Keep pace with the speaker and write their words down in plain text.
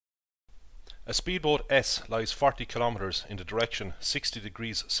A speedboat S lies 40 kilometers in the direction 60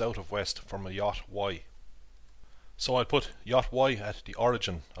 degrees south of west from a yacht Y. So I'll put yacht Y at the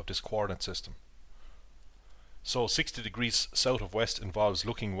origin of this coordinate system. So 60 degrees south of west involves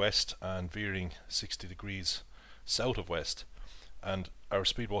looking west and veering 60 degrees south of west, and our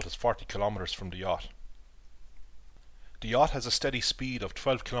speedboat is 40 kilometers from the yacht. The yacht has a steady speed of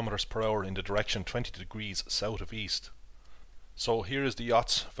 12 kilometers per hour in the direction 20 degrees south of east. So here is the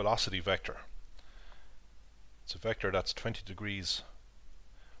yacht's velocity vector. It's a vector that's 20 degrees,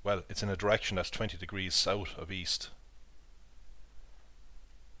 well, it's in a direction that's 20 degrees south of east.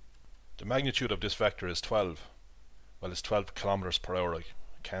 The magnitude of this vector is 12. Well, it's 12 kilometers per hour. I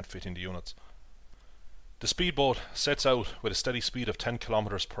can't fit in the units. The speedboat sets out with a steady speed of 10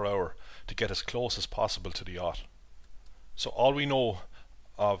 kilometers per hour to get as close as possible to the yacht. So all we know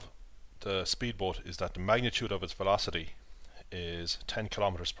of the speedboat is that the magnitude of its velocity is 10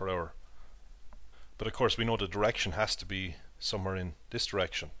 kilometers per hour. But of course we know the direction has to be somewhere in this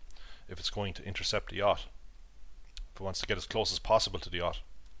direction if it's going to intercept the yacht, if it wants to get as close as possible to the yacht.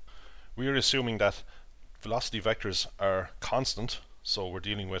 We are assuming that velocity vectors are constant, so we're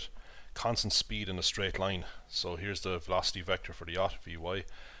dealing with constant speed in a straight line. So here's the velocity vector for the yacht, Vy,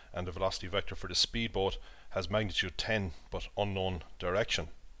 and the velocity vector for the speedboat has magnitude 10 but unknown direction.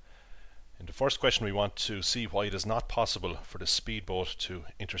 In the first question we want to see why it is not possible for the speedboat to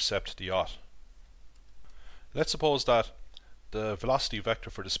intercept the yacht. Let's suppose that the velocity vector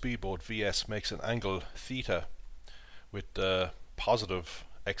for the speedboat Vs makes an angle theta with the positive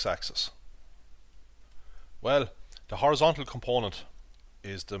x-axis. Well, the horizontal component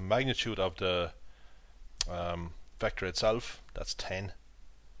is the magnitude of the vector itself, that's 10,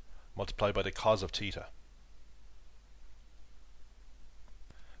 multiplied by the cos of theta.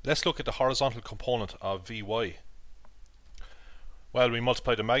 Let's look at the horizontal component of Vy. Well, we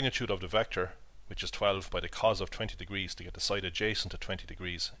multiply the magnitude of the vector, which is 12, by the cos of 20 degrees to get the side adjacent to 20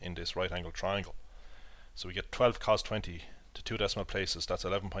 degrees in this right angle triangle. So we get 12 cos 20 to 2 decimal places, that's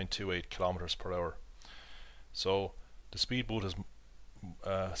 11.28 kilometers per hour. So the speedboat is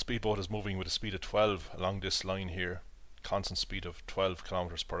moving with a speed of 12 along this line here, constant speed of 12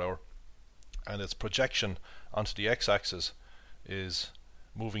 kilometers per hour, and its projection onto the x-axis is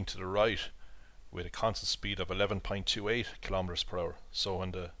moving to the right with a constant speed of 11.28 kilometers per hour. So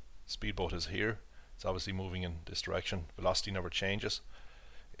when the speedboat is here, it's obviously moving in this direction, velocity never changes.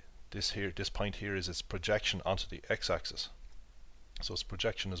 This point here is its projection onto the x-axis. So its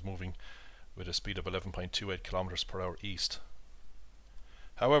projection is moving with a speed of 11.28 kilometers per hour east.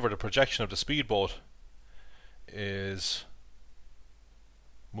 However, the projection of the speedboat is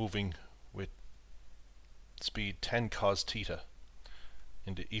moving with speed 10 cos theta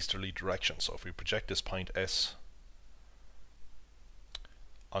in the easterly direction. So if we project this point S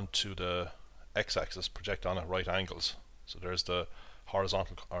onto the x-axis, project on at right angles, so there's the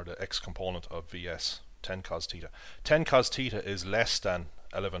horizontal or the x component of Vs, 10 cos theta. 10 cos theta is less than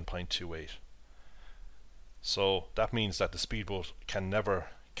 11.28. So that means that the speedboat can never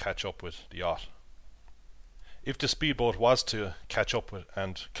catch up with the yacht. If the speedboat was to catch up with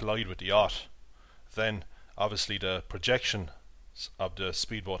and collide with the yacht, then obviously the projection of the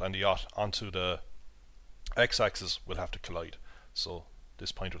speedboat and the yacht onto the x-axis will have to collide. So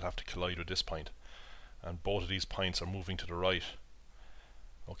this point will have to collide with this point, and both of these points are moving to the right.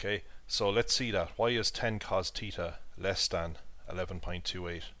 Okay, so let's see that. Why is 10 cos theta less than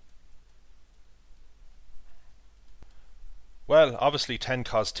 11.28? Well, obviously 10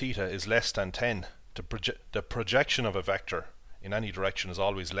 cos theta is less than 10. The projection of a vector in any direction is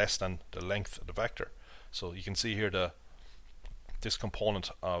always less than the length of the vector. So you can see here this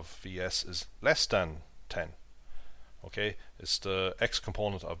component of Vs is less than 10. Okay, it's the x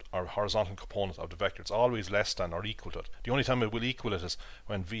component of our horizontal component of the vector. It's always less than or equal to it. The only time it will equal it is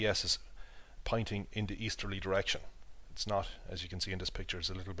when Vs is pointing in the easterly direction. It's not, as you can see in this picture, it's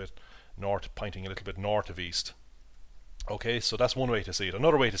a little bit north, pointing a little bit north of east. Okay, so that's one way to see it.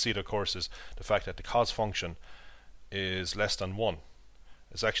 Another way to see it, of course, is the fact that the cos function is less than 1.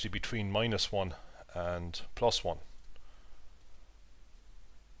 It's actually between -1 and +1.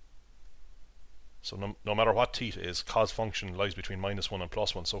 So no matter what theta is, cos function lies between -1 and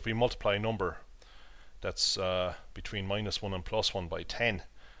 +1. So if we multiply a number that's between -1 and +1 by 10,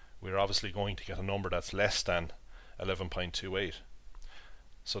 we're obviously going to get a number that's less than 11.28.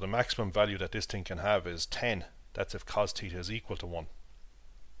 So the maximum value that this thing can have is 10. That's if cos theta is equal to 1.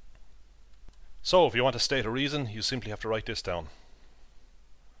 So if you want to state a reason, you simply have to write this down.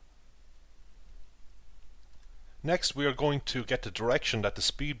 Next, we are going to get the direction that the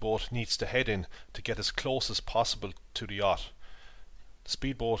speedboat needs to head in to get as close as possible to the yacht. The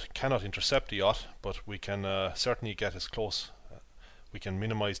Speedboat cannot intercept the yacht, but we can certainly get as close. We can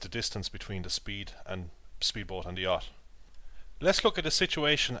minimize the distance between the speedboat and the yacht. Let's look at the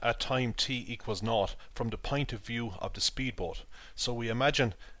situation at time t equals 0 from the point of view of the speedboat. So we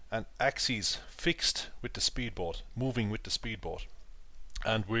imagine an axis fixed with the speedboat, moving with the speedboat.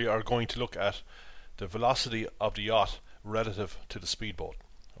 And we are going to look at the velocity of the yacht relative to the speedboat.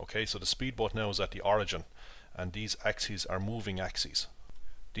 Okay, so the speedboat now is at the origin, and these axes are moving axes.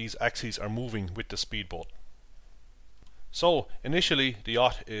 These axes are moving with the speedboat. So initially the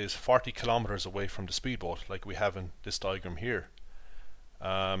yacht is 40 kilometers away from the speedboat, like we have in this diagram here.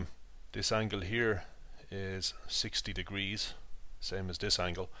 This angle here is 60 degrees, same as this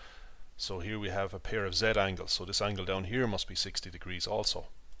angle. So here we have a pair of Z angles, so this angle down here must be 60 degrees also.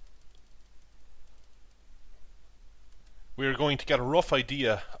 We are going to get a rough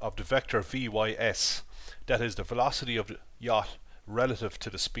idea of the vector Vys, that is the velocity of the yacht relative to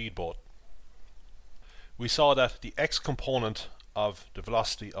the speedboat. We saw that the x component of the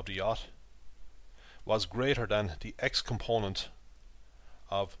velocity of the yacht was greater than the x component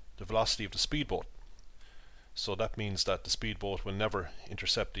of the velocity of the speedboat. So that means that the speedboat will never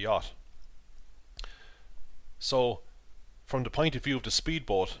intercept the yacht. So from the point of view of the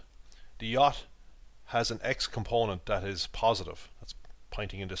speedboat, the yacht has an x component that is positive, that's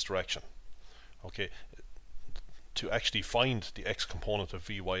pointing in this direction. Okay, to actually find the x component of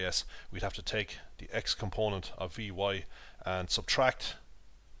Vys, we'd have to take the x component of Vy and subtract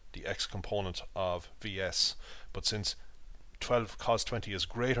the x component of Vs. But since 12 cos 20 is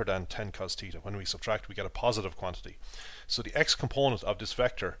greater than 10 cos theta, when we subtract we get a positive quantity. So the x component of this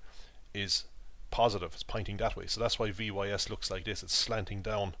vector is positive, it's pointing that way. So that's why Vys looks like this, it's slanting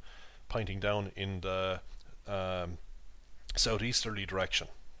down, pointing down in the southeasterly direction.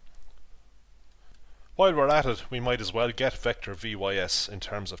 While we're at it, we might as well get vector Vys in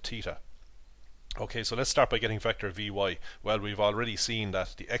terms of theta. Okay, so let's start by getting vector Vy. Well, we've already seen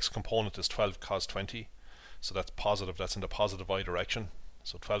that the x component is 12 cos 20, so that's positive, that's in the positive y direction.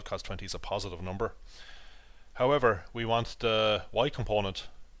 So 12 cos 20 is a positive number. However, we want the y component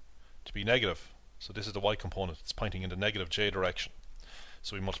to be negative. So this is the y component, it's pointing in the negative j direction.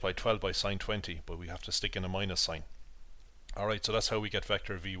 So we multiply 12 by sine 20, but we have to stick in a minus sign. Alright, so that's how we get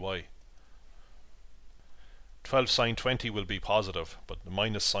vector Vy. 12 sine 20 will be positive, but the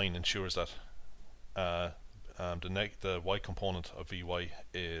minus sign ensures that the y component of Vy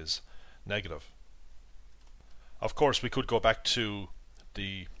is negative. Of course, we could go back to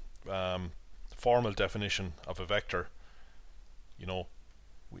the formal definition of a vector. You know,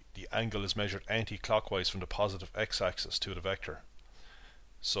 the angle is measured anti-clockwise from the positive x-axis to the vector.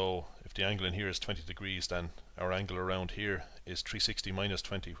 So if the angle in here is 20 degrees, then our angle around here is 360 minus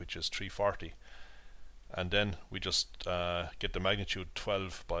 20, which is 340. And then we just get the magnitude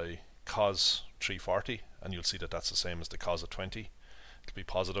 12 by cos 340, and you'll see that that's the same as the cos of 20. It'll be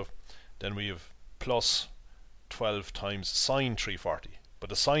positive. Then we have plus 12 times sine 340, but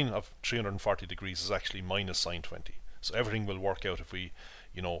the sine of 340 degrees is actually minus sine 20. So everything will work out if we,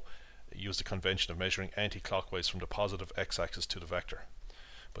 you know, use the convention of measuring anti-clockwise from the positive x-axis to the vector.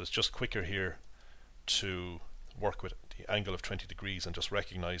 But it's just quicker here to work with the angle of 20 degrees and just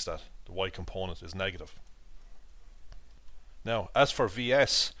recognize that the y component is negative. Now, as for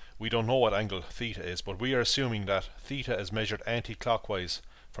Vs, we don't know what angle theta is, but we are assuming that theta is measured anti-clockwise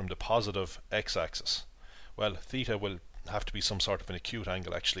from the positive x-axis. Well, theta will have to be some sort of an acute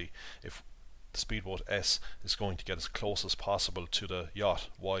angle actually if the speedboat S is going to get as close as possible to the yacht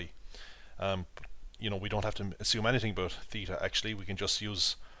Y. You know, we don't have to assume anything about theta actually, we can just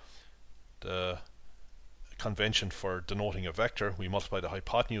use the convention for denoting a vector. We multiply the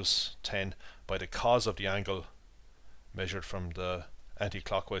hypotenuse 10 by the cos of the angle measured from the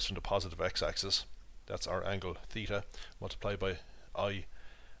anti-clockwise from the positive x-axis. That's our angle theta, multiplied by I,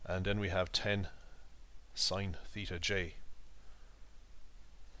 and then we have 10 sine theta j.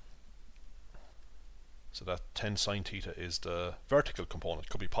 So that 10 sine theta is the vertical component. It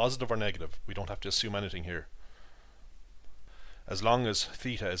could be positive or negative. We don't have to assume anything here. As long as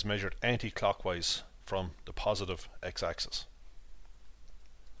theta is measured anti-clockwise from the positive x-axis.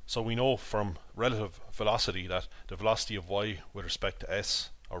 So we know from relative velocity that the velocity of y with respect to s,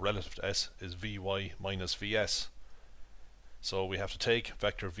 or relative to s, is Vy minus Vs. So we have to take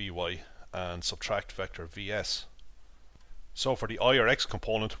vector Vy and subtract vector Vs. So for the I or x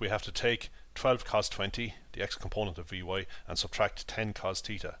component we have to take 12 cos 20, the x component of Vy, and subtract 10 cos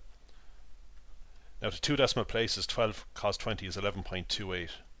theta. Now to two decimal places 12 cos 20 is 11.28.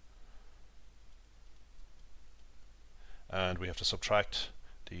 And we have to subtract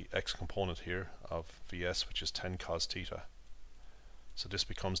the x component here of Vs, which is 10 cos theta. So this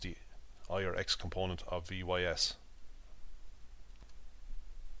becomes the I or x component of VYS.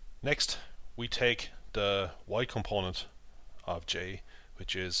 Next, we take the y component of j,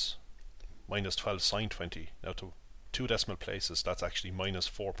 which is minus 12 sine 20. Now to 2 decimal places, that's actually minus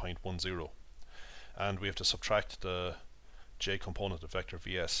 4.10. And we have to subtract the j component of vector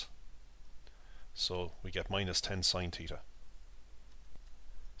Vs. So we get minus 10 sine theta.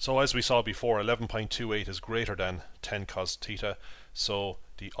 So as we saw before, 11.28 is greater than 10 cos theta, so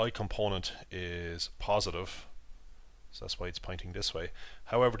the I component is positive, so that's why it's pointing this way.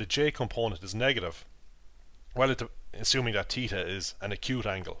 However, the j component is negative. Well, assuming that theta is an acute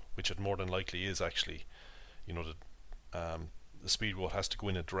angle, which it more than likely is actually. You know, the speedboat has to go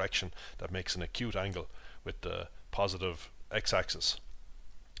in a direction that makes an acute angle with the positive x-axis.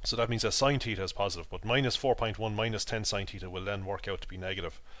 So that means that sine theta is positive, but minus 4.1 minus 10 sine theta will then work out to be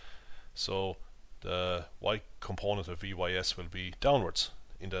negative. So the y component of VYS will be downwards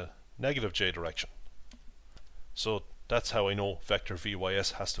in the negative j direction. So that's how I know vector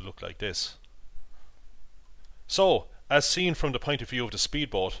VYS has to look like this. So, as seen from the point of view of the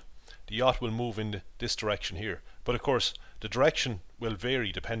speedboat, the yacht will move in this direction here. But of course, the direction will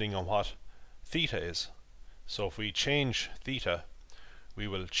vary depending on what theta is. So if we change theta, we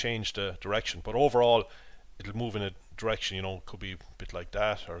will change the direction. But overall, it'll move in a direction, you know, it could be a bit like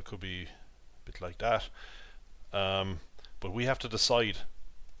that, or it could be a bit like that. But we have to decide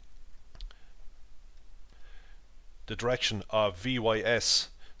the direction of VYS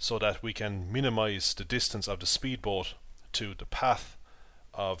so that we can minimize the distance of the speedboat to the path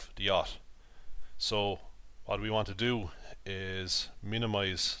of the yacht. So what we want to do is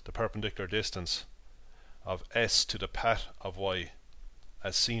minimize the perpendicular distance of S to the path of Y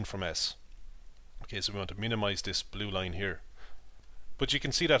as seen from S. Okay, so we want to minimize this blue line here. But you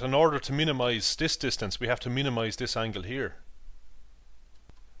can see that in order to minimize this distance, we have to minimize this angle here.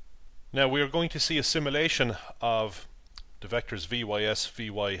 Now we are going to see a simulation of the vectors VYS,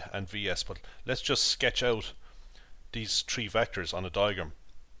 VY and VS, but let's just sketch out these three vectors on a diagram.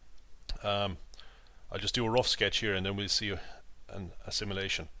 I'll just do a rough sketch here and then we'll see a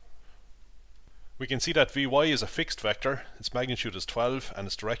simulation. We can see that Vy is a fixed vector, its magnitude is 12 and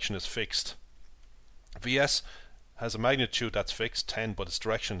its direction is fixed. Vs has a magnitude that's fixed, 10, but its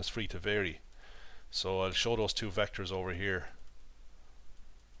direction is free to vary. So I'll show those two vectors over here.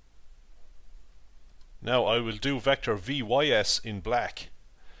 Now I will do vector VYS in black.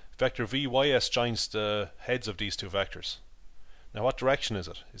 Vector VYS joins the heads of these two vectors. Now what direction is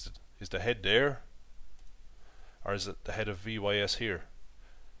it? Is the head there? Or is it the head of VYS here?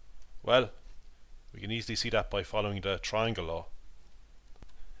 Well, we can easily see that by following the triangle law.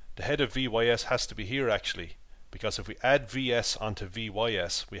 The head of VYS has to be here actually, because if we add VS onto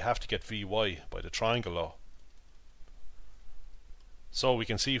VYS, we have to get VY by the triangle law. So we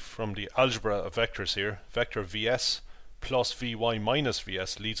can see from the algebra of vectors here, vector Vs plus Vy minus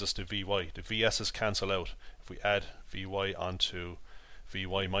Vs leads us to Vy. The Vs's cancel out if we add Vy onto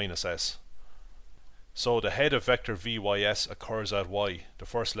Vy minus S. So the head of vector VYS occurs at Y, the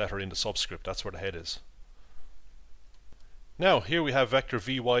first letter in the subscript, that's where the head is. Now here we have vector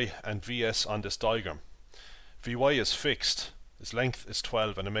Vy and Vs on this diagram. Vy is fixed, its length is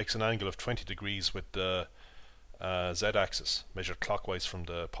 12 and it makes an angle of 20 degrees with the z-axis, measured clockwise from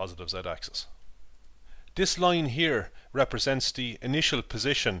the positive z-axis. This line here represents the initial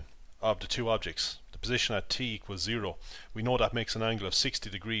position of the two objects, the position at t equals 0. We know that makes an angle of 60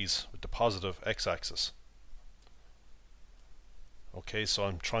 degrees with the positive x-axis. Okay, so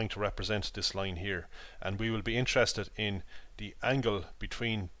I'm trying to represent this line here, and we will be interested in the angle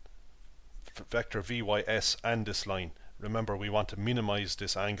between vector Vys and this line. Remember, we want to minimize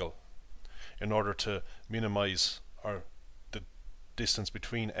this angle in order to minimize the distance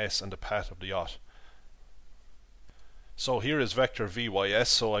between S and the path of the yacht. So here is vector Vys,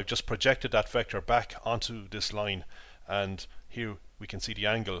 so I've just projected that vector back onto this line, and here we can see the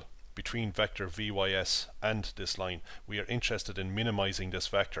angle between vector Vys and this line. We are interested in minimizing this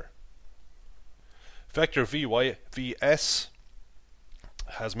vector. Vector Vs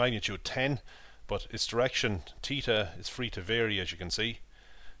has magnitude 10, but its direction theta is free to vary, as you can see.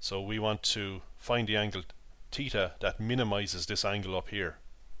 So we want to find the angle theta that minimizes this angle up here.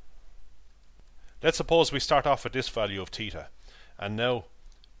 Let's suppose we start off with this value of theta, and now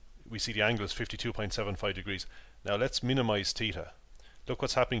we see the angle is 52.75 degrees. Now let's minimize theta. Look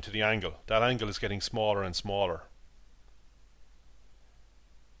what's happening to the angle. That angle is getting smaller and smaller.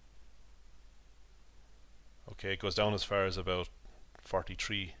 Okay, it goes down as far as about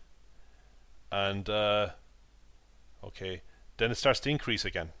 43. And okay, then it starts to increase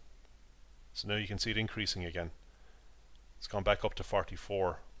again. So now you can see it increasing again. It's gone back up to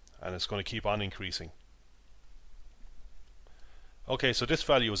 44, and it's going to keep on increasing. Okay, so this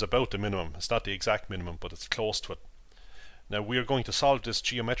value is about the minimum. It's not the exact minimum, but it's close to it. Now we are going to solve this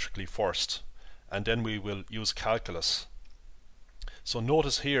geometrically first, and then we will use calculus. So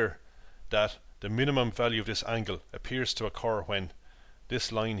notice here that the minimum value of this angle appears to occur when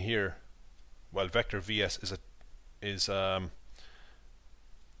this line here, well, vector Vs is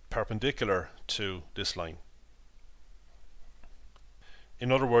perpendicular to this line.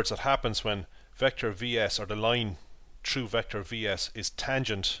 In other words, it happens when vector Vs, or the line through vector Vs, is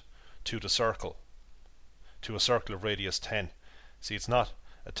tangent to the circle, to a circle of radius 10. See, it's not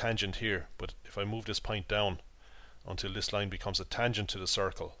a tangent here, but if I move this point down until this line becomes a tangent to the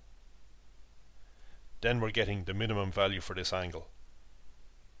circle, then we're getting the minimum value for this angle.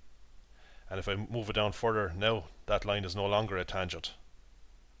 And if I move it down further, now that line is no longer a tangent,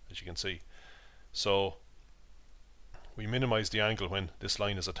 as you can see. So we minimize the angle when this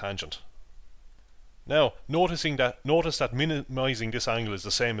line is a tangent. Now notice that minimizing this angle is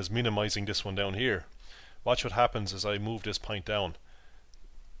the same as minimizing this one down here. Watch what happens as I move this point down.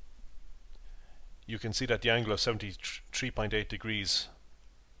 You can see that the angle of 73.8 degrees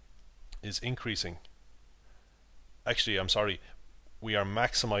is increasing. Actually, I'm sorry, we are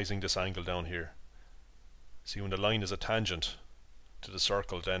maximizing this angle down here. See, when the line is a tangent to the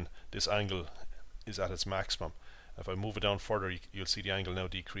circle, then this angle is at its maximum. If I move it down further, you'll see the angle now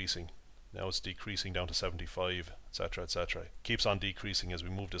decreasing. Now it's decreasing down to 75, etc., etc. It keeps on decreasing as we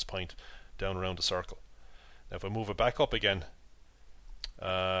move this point down around the circle. Now if I move it back up again,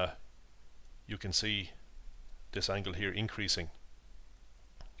 you can see this angle here increasing.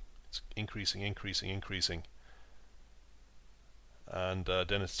 It's increasing, increasing, increasing, and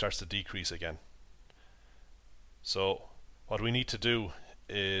then it starts to decrease again. So what we need to do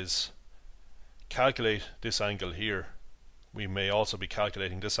is calculate this angle here. We may also be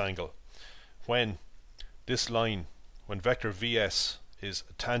calculating this angle when this line, when vector Vs is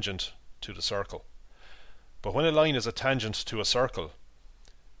a tangent to the circle. But when a line is a tangent to a circle,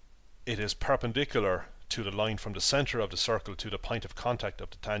 it is perpendicular to the line from the center of the circle to the point of contact of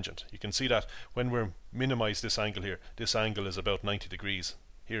the tangent. You can see that when we minimize this angle here, this angle is about 90 degrees.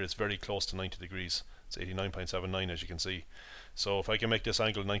 Here it's very close to 90 degrees. It's 89.79, as you can see. So if I can make this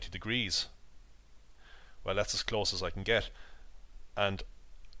angle 90 degrees, well, that's as close as I can get. And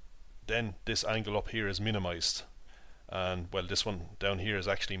then this angle up here is minimized, and well, this one down here is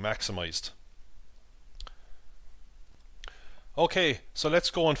actually maximized. Okay, so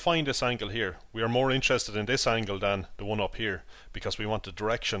let's go and find this angle here. We are more interested in this angle than the one up here because we want the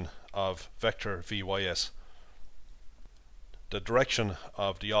direction of vector Vys, the direction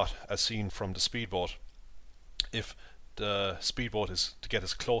of the yacht as seen from the speedboat, if the speedboat is to get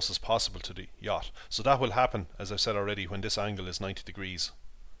as close as possible to the yacht. So that will happen, as I've said already, when this angle is 90 degrees.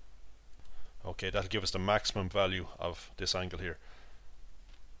 Okay, that'll give us the maximum value of this angle here.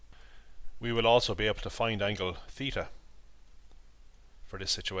 We will also be able to find angle theta for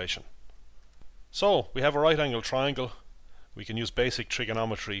this situation. So we have a right angle triangle. We can use basic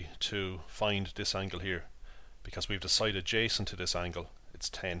trigonometry to find this angle here, because we've decided adjacent to this angle it's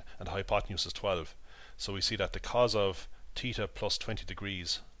 10 and the hypotenuse is 12. So we see that the cos of theta plus 20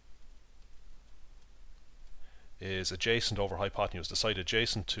 degrees is adjacent over hypotenuse. The side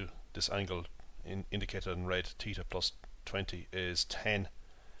adjacent to this angle indicated in red, theta plus 20, is 10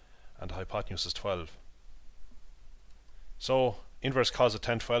 and the hypotenuse is 12. So inverse cos of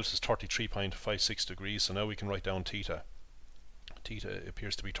 10 12 is 33.56 degrees. So now we can write down theta. Theta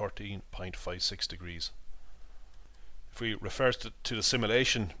appears to be 13.56 degrees. If we refer to the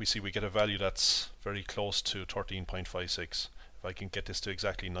simulation, we see we get a value that's very close to 13.56. If I can get this to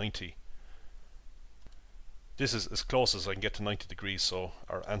exactly 90, this is as close as I can get to 90 degrees, so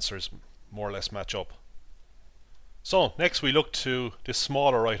our answers more or less match up. So next we look to this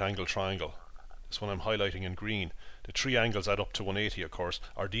smaller right angle triangle. This one I'm highlighting in green. The three angles add up to 180, of course,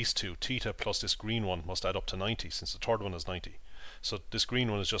 are these two. Theta plus this green one must add up to 90, since the third one is 90. So this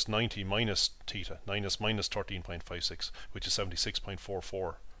green one is just 90 minus theta, minus 13.56, which is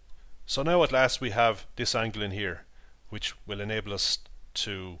 76.44. So now at last we have this angle in here, which will enable us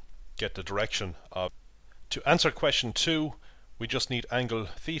to get the direction of... To answer question 2, we just need angle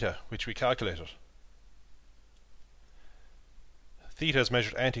theta, which we calculated. Theta is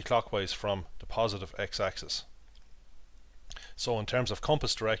measured anti-clockwise from the positive x-axis. So in terms of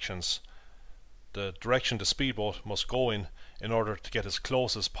compass directions, the direction the speedboat must go in order to get as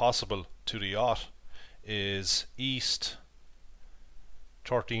close as possible to the yacht is east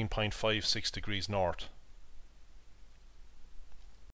 13.56 degrees north.